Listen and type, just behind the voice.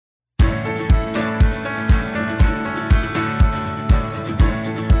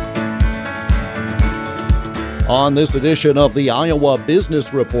On this edition of the Iowa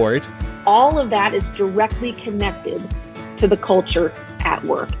Business Report, all of that is directly connected to the culture at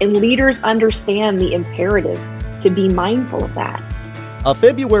work, and leaders understand the imperative to be mindful of that. A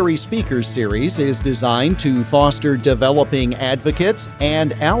February speakers series is designed to foster developing advocates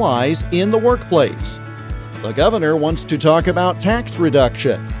and allies in the workplace. The governor wants to talk about tax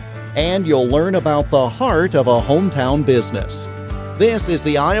reduction, and you'll learn about the heart of a hometown business. This is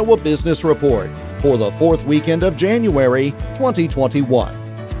the Iowa Business Report for the fourth weekend of January 2021.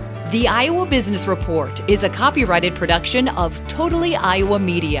 The Iowa Business Report is a copyrighted production of Totally Iowa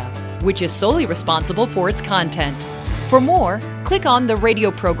Media, which is solely responsible for its content. For more, click on the radio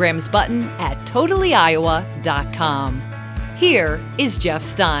programs button at totallyiowa.com. Here is Jeff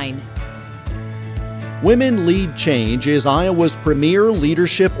Stein. Women Lead Change is Iowa's premier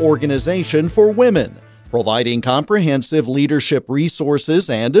leadership organization for women, providing comprehensive leadership resources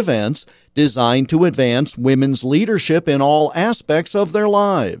and events designed to advance women's leadership in all aspects of their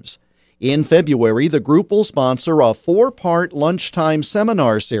lives. In February, the group will sponsor a 4-part lunchtime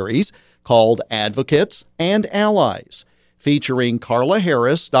seminar series called Advocates and Allies, featuring Carla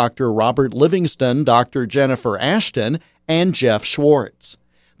Harris, Dr. Robert Livingston, Dr. Jennifer Ashton, and Jeff Schwartz.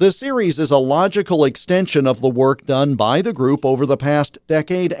 The series is a logical extension of the work done by the group over the past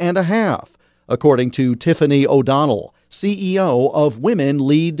decade and a half, according to Tiffany O'Donnell, CEO of Women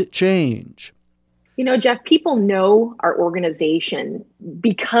Lead Change. You know, Jeff, people know our organization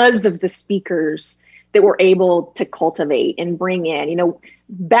because of the speakers that we're able to cultivate and bring in. You know,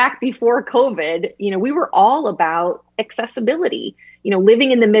 back before COVID, we were all about accessibility.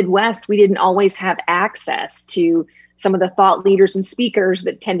 Living in the Midwest, we didn't always have access to some of the thought leaders and speakers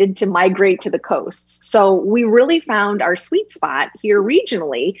that tended to migrate to the coasts. So we really found our sweet spot here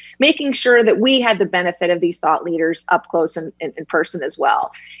regionally, making sure that we had the benefit of these thought leaders up close and in person as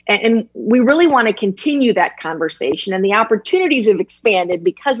well. And we really want to continue that conversation, and the opportunities have expanded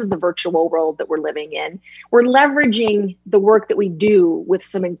because of the virtual world that we're living in. We're leveraging the work that we do with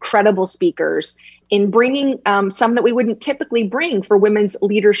some incredible speakers in bringing some that we wouldn't typically bring for women's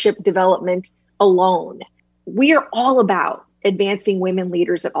leadership development alone. We are all about advancing women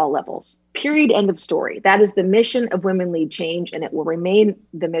leaders at all levels. Period. End of story. That is the mission of Women Lead Change, and it will remain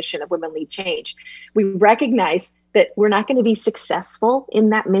the mission of Women Lead Change. We recognize that we're not going to be successful in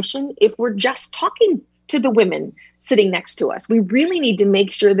that mission if we're just talking to the women sitting next to us. We really need to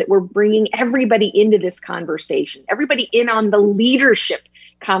make sure that we're bringing everybody into this conversation, everybody in on the leadership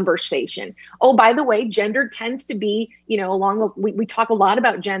conversation. Oh, by the way, gender tends to be, we talk a lot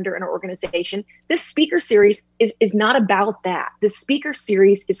about gender in our organization. This speaker series is not about that. This speaker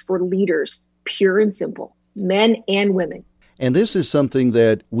series is for leaders, pure and simple, men and women. And this is something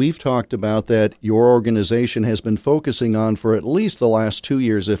that we've talked about that your organization has been focusing on for at least the last 2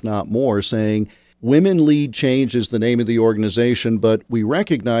 years, if not more, saying Women Lead Change is the name of the organization, but we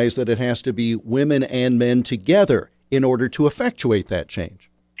recognize that it has to be women and men together in order to effectuate that change.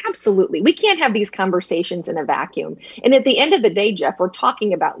 Absolutely. We can't have these conversations in a vacuum. And at the end of the day, Jeff, we're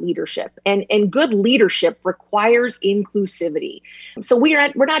talking about leadership, and good leadership requires inclusivity. So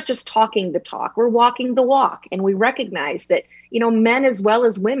we're not just talking the talk, we're walking the walk. And we recognize that, men as well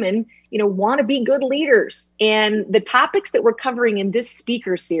as women, want to be good leaders. And the topics that we're covering in this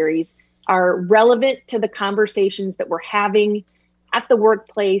speaker series are relevant to the conversations that we're having at the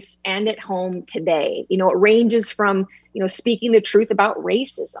workplace and at home today. It ranges from, speaking the truth about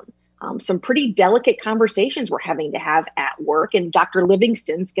racism, some pretty delicate conversations we're having to have at work. And Dr.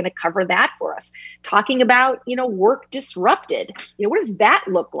 Livingston's going to cover that for us. Talking about, work disrupted. What does that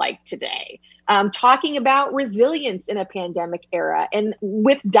look like today? Talking about resilience in a pandemic era. And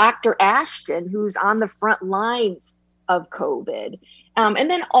with Dr. Ashton, who's on the front lines of COVID.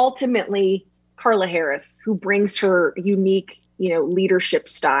 And then ultimately, Carla Harris, who brings her unique leadership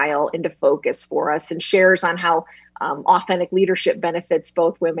style into focus for us and shares on how authentic leadership benefits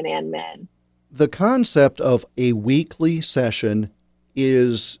both women and men. The concept of a weekly session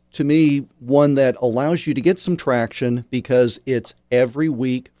is, to me, one that allows you to get some traction because it's every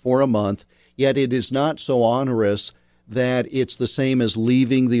week for a month, yet it is not so onerous that it's the same as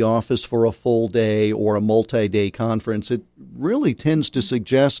leaving the office for a full day or a multi-day conference. It really tends to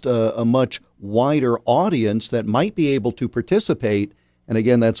suggest a much wider audience that might be able to participate. And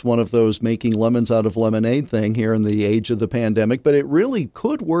again, that's one of those making lemons out of lemonade thing here in the age of the pandemic. But it really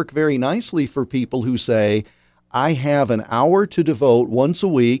could work very nicely for people who say, I have an hour to devote once a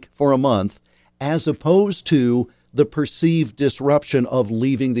week for a month, as opposed to the perceived disruption of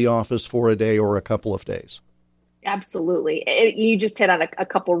leaving the office for a day or a couple of days. Absolutely. You just hit on a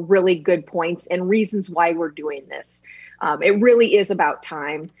couple really good points and reasons why we're doing this. It really is about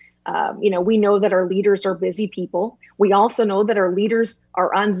time. We know that our leaders are busy people. We also know that our leaders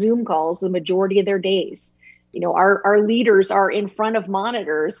are on Zoom calls the majority of their days. Our leaders are in front of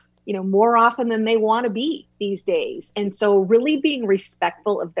monitors, more often than they want to be these days. And so really being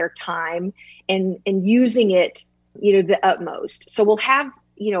respectful of their time and using it, the utmost. So we'll have,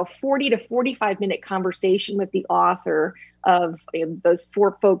 40 to 45 minute conversation with the author of those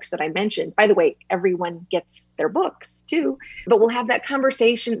 4 folks that I mentioned. By the way, everyone gets their books too, but we'll have that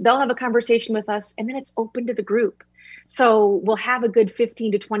conversation. They'll have a conversation with us, and then it's open to the group. So we'll have a good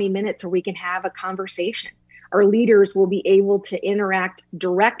 15 to 20 minutes where we can have a conversation. Our leaders will be able to interact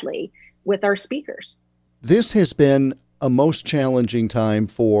directly with our speakers. This has been a most challenging time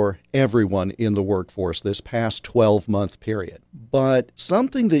for everyone in the workforce this past 12-month period. But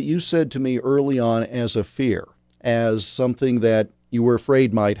something that you said to me early on as a fear, as something that you were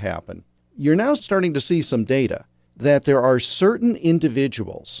afraid might happen, you're now starting to see some data that there are certain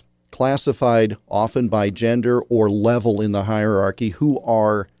individuals classified often by gender or level in the hierarchy who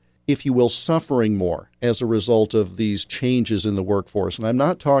are, if you will, suffering more as a result of these changes in the workforce. And I'm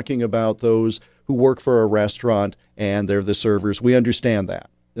not talking about those who work for a restaurant and they're the servers. We understand that.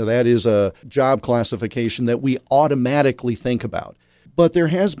 That is a job classification that we automatically think about. But there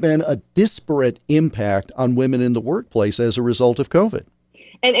has been a disparate impact on women in the workplace as a result of COVID.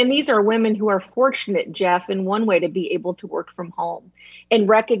 And these are women who are fortunate, Jeff, in one way to be able to work from home and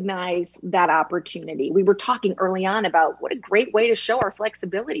recognize that opportunity. We were talking early on about what a great way to show our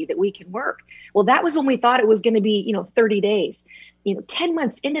flexibility that we can work. Well, that was when we thought it was going to be, 30 days. 10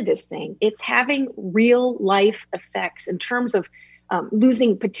 months into this thing, it's having real life effects in terms of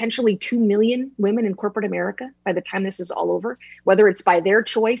losing potentially 2 million women in corporate America by the time this is all over, whether it's by their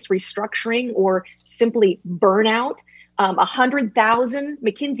choice, restructuring, or simply burnout. 100,000,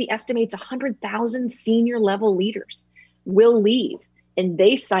 McKinsey estimates 100,000 senior level leaders will leave. And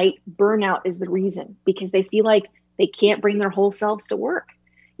they cite burnout as the reason because they feel like they can't bring their whole selves to work.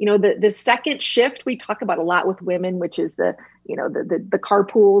 The second shift we talk about a lot with women, which is the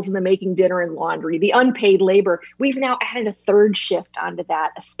carpools and the making dinner and laundry, the unpaid labor. We've now added a third shift onto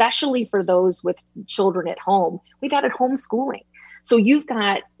that, especially for those with children at home. We've added homeschooling. So you've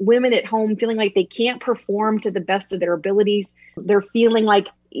got women at home feeling like they can't perform to the best of their abilities. They're feeling like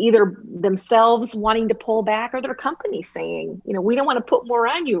either themselves wanting to pull back or their company saying, we don't want to put more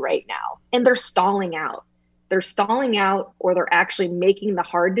on you right now. And they're stalling out. They're stalling out, or they're actually making the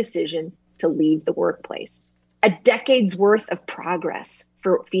hard decision to leave the workplace. A decade's worth of progress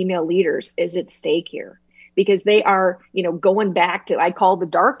for female leaders is at stake here because they are, going back to, I call the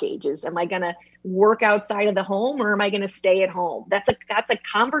dark ages. Am I going to work outside of the home or am I going to stay at home? That's a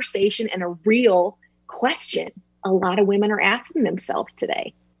conversation and a real question a lot of women are asking themselves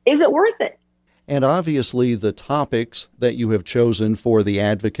today. Is it worth it? And obviously the topics that you have chosen for the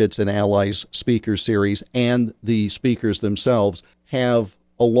Advocates and Allies Speaker Series and the speakers themselves have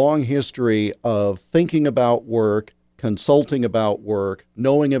a long history of thinking about work, consulting about work,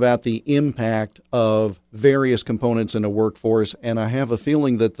 knowing about the impact of various components in a workforce. And I have a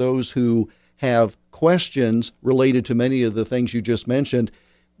feeling that those who have questions related to many of the things you just mentioned,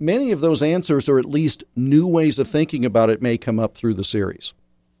 many of those answers, or at least new ways of thinking about it, may come up through the series.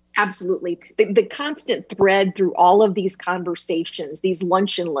 Absolutely. The constant thread through all of these conversations, these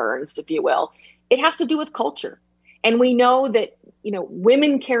lunch and learns, if you will, it has to do with culture. And we know that,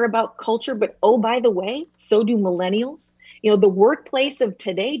 women care about culture, but oh, by the way, so do millennials. The workplace of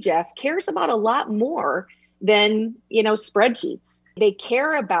today, Jeff, cares about a lot more than, spreadsheets. They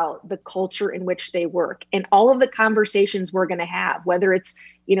care about the culture in which they work and all of the conversations we're going to have, whether it's,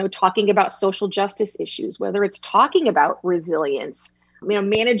 talking about social justice issues, whether it's talking about resilience,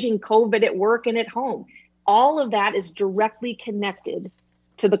 managing COVID at work and at home. All of that is directly connected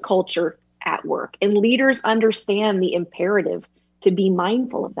to the culture at work. And leaders understand the imperative to be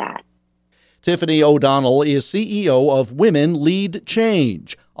mindful of that. Tiffany O'Donnell is CEO of Women Lead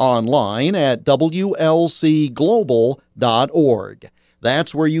Change, online at WLCglobal.org.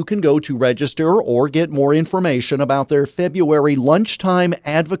 That's where you can go to register or get more information about their February Lunchtime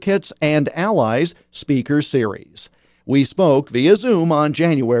Advocates and Allies Speaker Series. We spoke via Zoom on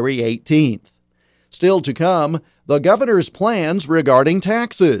January 18th. Still to come, the governor's plans regarding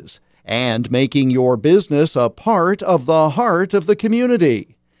taxes and making your business a part of the heart of the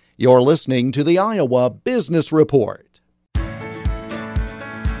community. You're listening to the Iowa Business Report.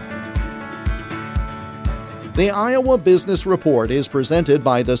 The Iowa Business Report is presented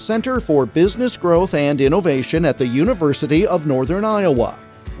by the Center for Business Growth and Innovation at the University of Northern Iowa,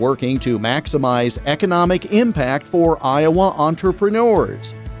 working to maximize economic impact for Iowa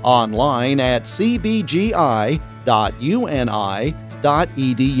entrepreneurs. Online at cbgi.uni.edu.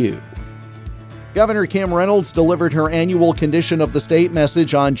 Governor Kim Reynolds delivered her annual Condition of the State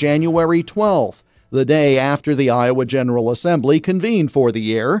message on January 12th, the day after the Iowa General Assembly convened for the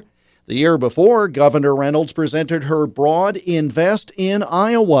year. The year before, Governor Reynolds presented her broad Invest in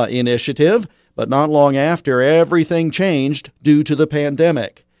Iowa initiative, but not long after, everything changed due to the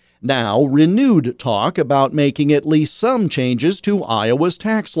pandemic. Now, renewed talk about making at least some changes to Iowa's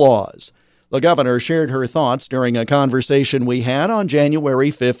tax laws. The governor shared her thoughts during a conversation we had on January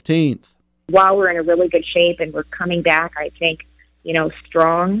 15th. While we're in a really good shape and we're coming back, I think,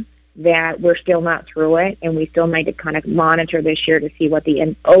 strong, that we're still not through it, and we still need to kind of monitor this year to see what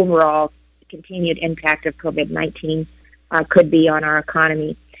the overall continued impact of COVID-19 could be on our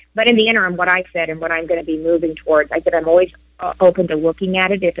economy. But in the interim, what I said and what I'm going to be moving towards, I said I'm always open to looking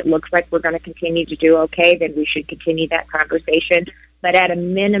at it. If it looks like we're going to continue to do okay, then we should continue that conversation. But at a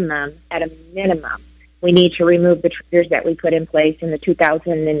minimum, we need to remove the triggers that we put in place in the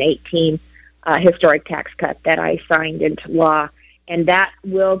 2018 historic tax cut that I signed into law. And that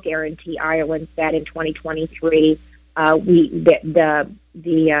will guarantee Iowans that in 2023, the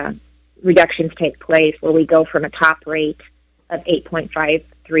reductions take place where we go from a top rate of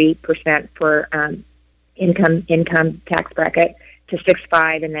 8.53% for income tax bracket to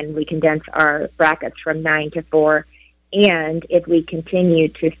 6.5%, and then we condense our brackets from 9 to 4. And if we continue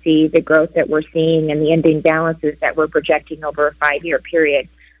to see the growth that we're seeing and the ending balances that we're projecting over a 5-year period,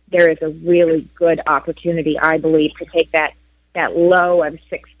 there is a really good opportunity, I believe, to take that low of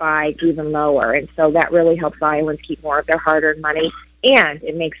 6.5 even lower. And so that really helps Iowans keep more of their hard-earned money, and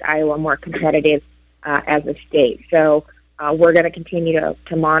it makes Iowa more competitive as a state. So we're going to continue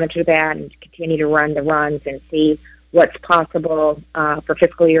to monitor that and continue to run the runs and see what's possible for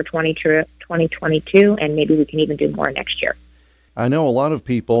fiscal year 2022, and maybe we can even do more next year. I know a lot of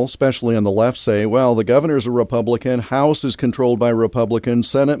people, especially on the left, say, well, the governor's a Republican, House is controlled by Republicans,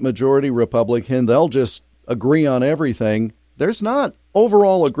 Senate majority Republican, they'll just agree on everything. There's not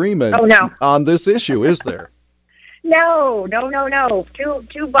overall agreement on this issue, is there? No.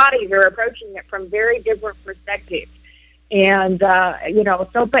 Two bodies are approaching it from very different perspectives. And,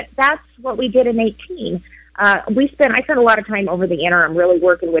 but that's what we did in 18. I spent a lot of time over the interim really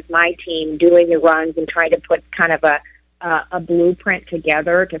working with my team, doing the runs and trying to put kind of a blueprint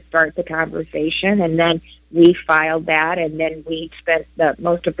together to start the conversation. And then we filed that, and then we spent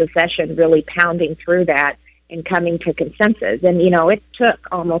most of the session really pounding through that and coming to consensus. And, it took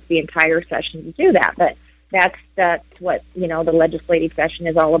almost the entire session to do that. But that's what, the legislative session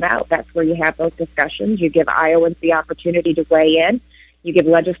is all about. That's where you have those discussions. You give Iowans the opportunity to weigh in. You give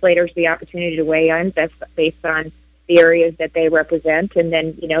legislators the opportunity to weigh in. That's based on the areas that they represent. And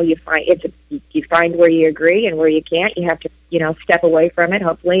then, you find where you agree and where you can't. You have to, step away from it,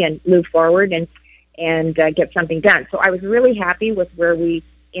 hopefully, and move forward and get something done. So I was really happy with where we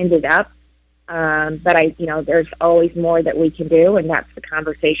ended up. But there's always more that we can do, and that's the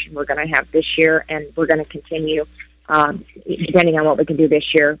conversation we're going to have this year, and we're going to continue, depending on what we can do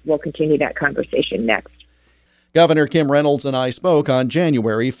this year, we'll continue that conversation next. Governor Kim Reynolds and I spoke on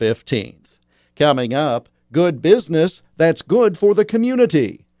January 15th. Coming up, good business that's good for the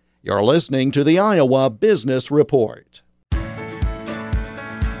community. You're listening to the Iowa Business Report.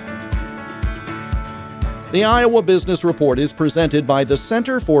 The Iowa Business Report is presented by the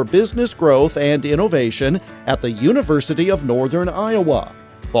Center for Business Growth and Innovation at the University of Northern Iowa.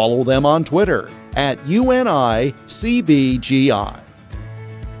 Follow them on Twitter at UNICBGI.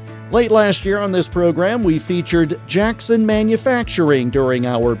 Late last year on this program, we featured Jackson Manufacturing during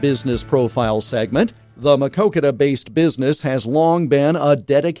our Business Profile segment. The Maquoketa-based business has long been a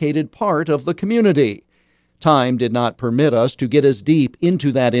dedicated part of the community. Time did not permit us to get as deep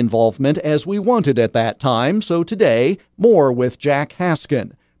into that involvement as we wanted at that time, so today, more with Jack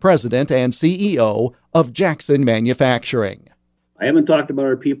Haskin, President and CEO of Jackson Manufacturing. I haven't talked about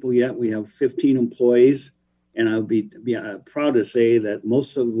our people yet. We have 15 employees, and I'll be proud to say that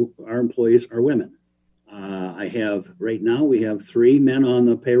most of our employees are women. Right now, we have 3 men on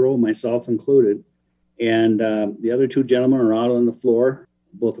the payroll, myself included, and the other 2 gentlemen are out on the floor,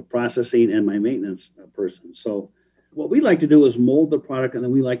 both the processing and my maintenance person. So what we like to do is mold the product, and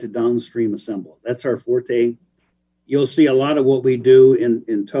then we like to downstream assemble. That's our forte. You'll see a lot of what we do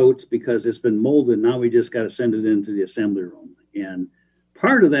in totes because it's been molded. Now we just got to send it into the assembly room. And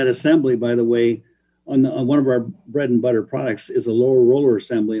part of that assembly, by the way, on one of our bread and butter products is a lower roller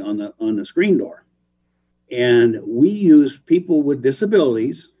assembly on the screen door. And we use people with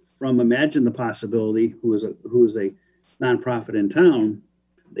disabilities from Imagine the Possibility, who is a nonprofit in town.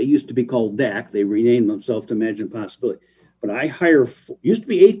 They used to be called DAC. They renamed themselves to Imagine Possibility. But I hire, used to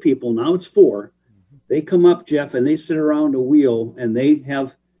be 8 people, now it's 4, They come up, Jeff, and they sit around a wheel and they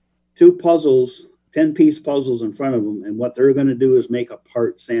have 2 puzzles, 10-piece puzzles in front of them. And what they're going to do is make a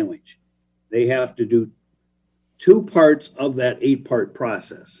part sandwich. They have to do 2 parts of that 8-part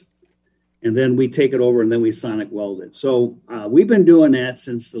process. And then we take it over and then we sonic weld it. So we've been doing that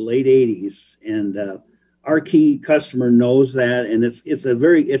since the late 80s. And our key customer knows that. And it's a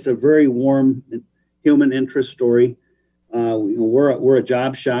very warm human interest story. We're a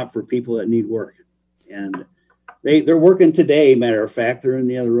job shop for people that need work. And they're working today, matter of fact. They're in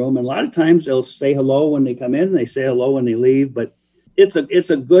the other room. And a lot of times they'll say hello when they come in. They say hello when they leave. But it's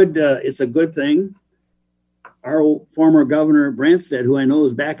a good thing. Our former governor Branstad, who I know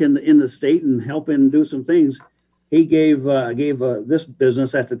is back in the state and helping do some things, he gave this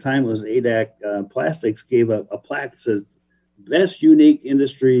business at the time, it was ADAC Plastics, gave a plaque that said best unique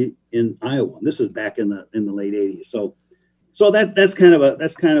industry in Iowa. And this is back in the late 80s. So that's kind of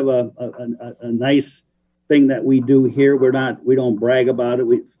a nice thing that we do here. We don't brag about it.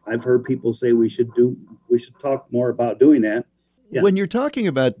 I've heard people say we should talk more about doing that. Yeah. When you're talking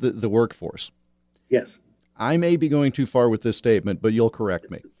about the workforce, yes. I may be going too far with this statement, but you'll correct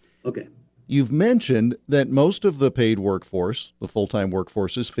me. Okay. You've mentioned that most of the paid workforce, the full-time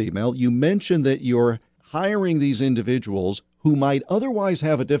workforce, is female. You mentioned that you're hiring these individuals who might otherwise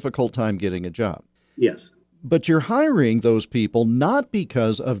have a difficult time getting a job. Yes. But you're hiring those people not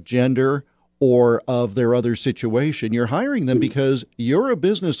because of gender or of their other situation. You're hiring them because you're a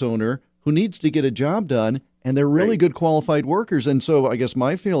business owner who needs to get a job done, and they're really good qualified workers. And so I guess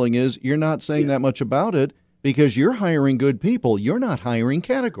my feeling is you're not saying that much about it because you're hiring good people. You're not hiring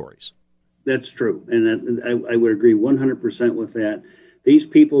categories. That's true. And I would agree 100% with that. These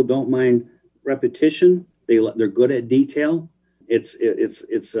people don't mind repetition. They're good at detail. It's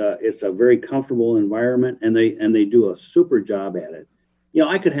a very comfortable environment, and they do a super job at it.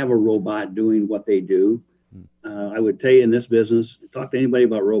 I could have a robot doing what they do. I would tell you in this business, talk to anybody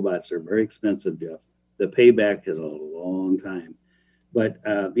about robots. They're very expensive, Jeff. The payback is a long time. But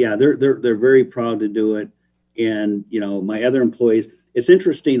they're very proud to do it. And, my other employees, it's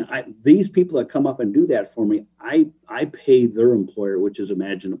interesting. These people that come up and do that for me, I pay their employer, which is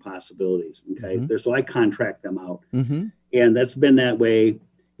Imagine the Possibilities. Okay. Mm-hmm. So I contract them out. Mm-hmm. And that's been that way.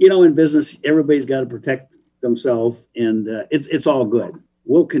 In business, everybody's got to protect themselves, and it's all good.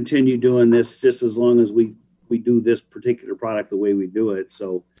 We'll continue doing this just as long as we do this particular product the way we do it.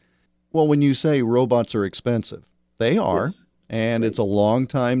 So, well, when you say robots are expensive, they are, yes, and it's a long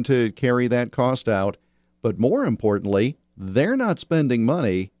time to carry that cost out. But more importantly, they're not spending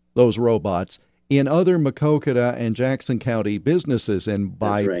money, those robots, in other Maquoketa and Jackson County businesses. And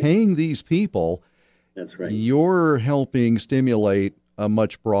by paying these people, that's right, you're helping stimulate a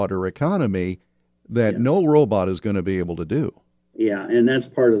much broader economy that no robot is going to be able to do. Yeah, and that's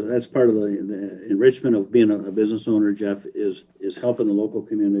part of the enrichment of being a business owner, Jeff, is helping the local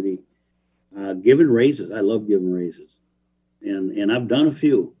community, giving raises. I love giving raises, and I've done a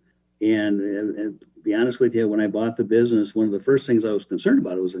few. And to be honest with you, when I bought the business, one of the first things I was concerned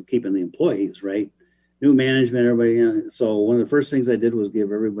about was keeping the employees, right? New management, everybody. So one of the first things I did was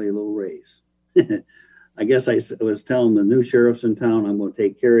give everybody a little raise. I guess I was telling the new sheriffs in town, I'm going to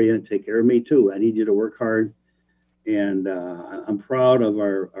take care of you and take care of me too. I need you to work hard. And I'm proud of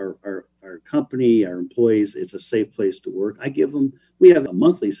our company, our employees. It's a safe place to work. We have a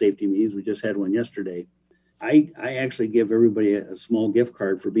monthly safety meetings. We just had one yesterday. I actually give everybody a small gift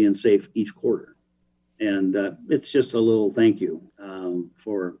card for being safe each quarter. And it's just a little thank you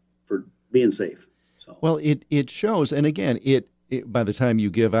for being safe. So. Well, it shows. And again, it by the time you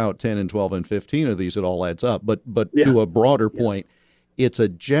give out 10 and 12 and 15 of these, it all adds up. But to a broader point, it's a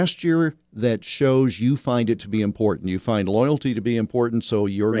gesture that shows you find it to be important. You find loyalty to be important, so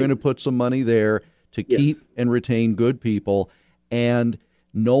you're going to put some money there to keep and retain good people. And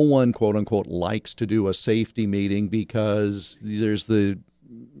no one, quote unquote, likes to do a safety meeting because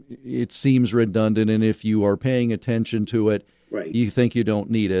it seems redundant. And if you are paying attention to it, you think you don't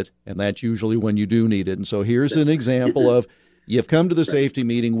need it. And that's usually when you do need it. And so here's an example of you've come to the safety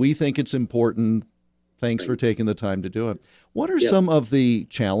meeting. We think it's important. Thanks for taking the time to do it. What are some of the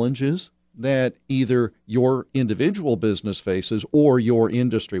challenges that either your individual business faces or your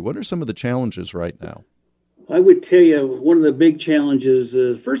industry? What are some of the challenges right now? I would tell you one of the big challenges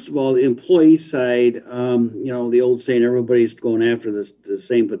is, first of all, the employee side. The old saying, everybody's going after the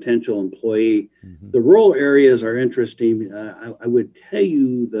same potential employee. Mm-hmm. The rural areas are interesting. I would tell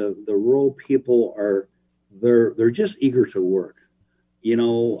you the rural people they're just eager to work.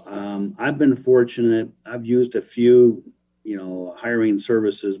 I've been fortunate. I've used a few, hiring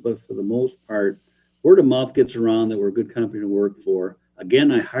services, but for the most part, word of mouth gets around that we're a good company to work for.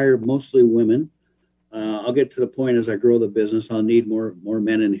 Again, I hire mostly women. I'll get to the point as I grow the business. I'll need more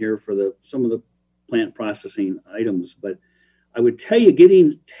men in here for some of the plant processing items. But I would tell you,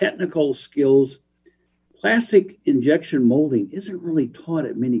 getting technical skills, plastic injection molding isn't really taught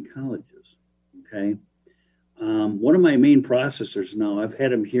at many colleges. Okay. One of my main processors now, I've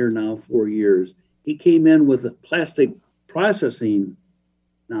had him here now 4 years. He came in with a plastic processing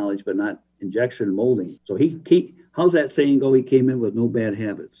knowledge, but not injection molding. So how's that saying go? He came in with no bad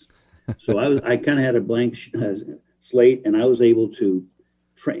habits. So I kind of had a blank slate, and I was able to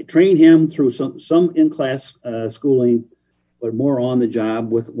train him through some in-class schooling, but more on the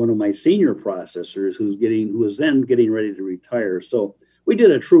job with one of my senior processors who was then getting ready to retire. So we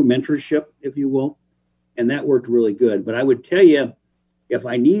did a true mentorship, if you will, and that worked really good. But I would tell you, if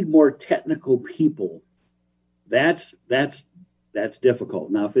I need more technical people, that's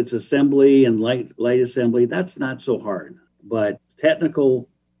difficult. Now, if it's assembly and light assembly, that's not so hard. But technical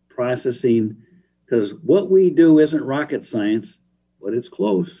processing, because what we do isn't rocket science, but it's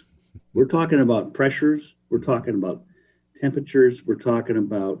close. We're talking about pressures. We're talking about temperatures. We're talking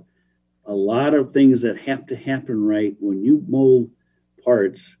about a lot of things that have to happen right. When you mold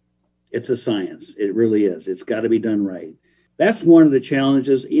parts, it's a science. It really is. It's got to be done right. That's one of the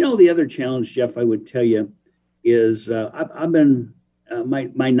challenges. The other challenge, Jeff, I would tell you is I've been,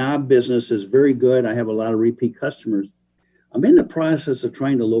 my knob business is very good. I have a lot of repeat customers. I'm in the process of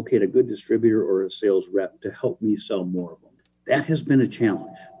trying to locate a good distributor or a sales rep to help me sell more of them. That has been a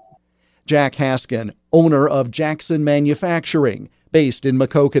challenge. Jack Haskin, owner of Jackson Manufacturing, based in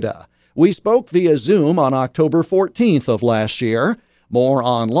Maquoketa. We spoke via Zoom on October 14th of last year. More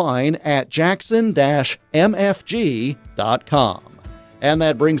online at jackson-mfg.com. And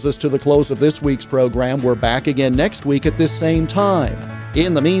that brings us to the close of this week's program. We're back again next week at this same time.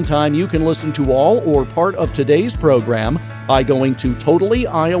 In the meantime, you can listen to all or part of today's program by going to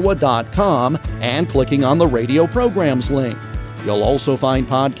totallyiowa.com and clicking on the radio programs link. You'll also find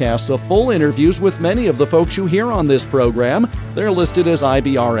podcasts of full interviews with many of the folks you hear on this program. They're listed as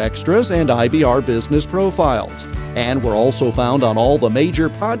IBR Extras and IBR Business Profiles. And we're also found on all the major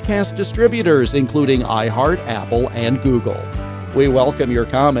podcast distributors, including iHeart, Apple, and Google. We welcome your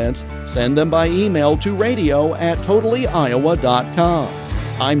comments. Send them by email to radio@totallyiowa.com.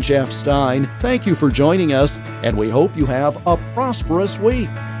 I'm Jeff Stein. Thank you for joining us, and we hope you have a prosperous week.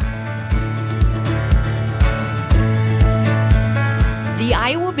 The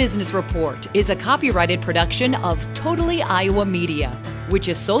Iowa Business Report is a copyrighted production of Totally Iowa Media, which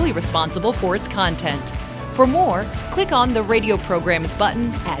is solely responsible for its content. For more, click on the radio programs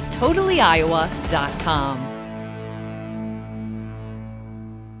button at totallyiowa.com.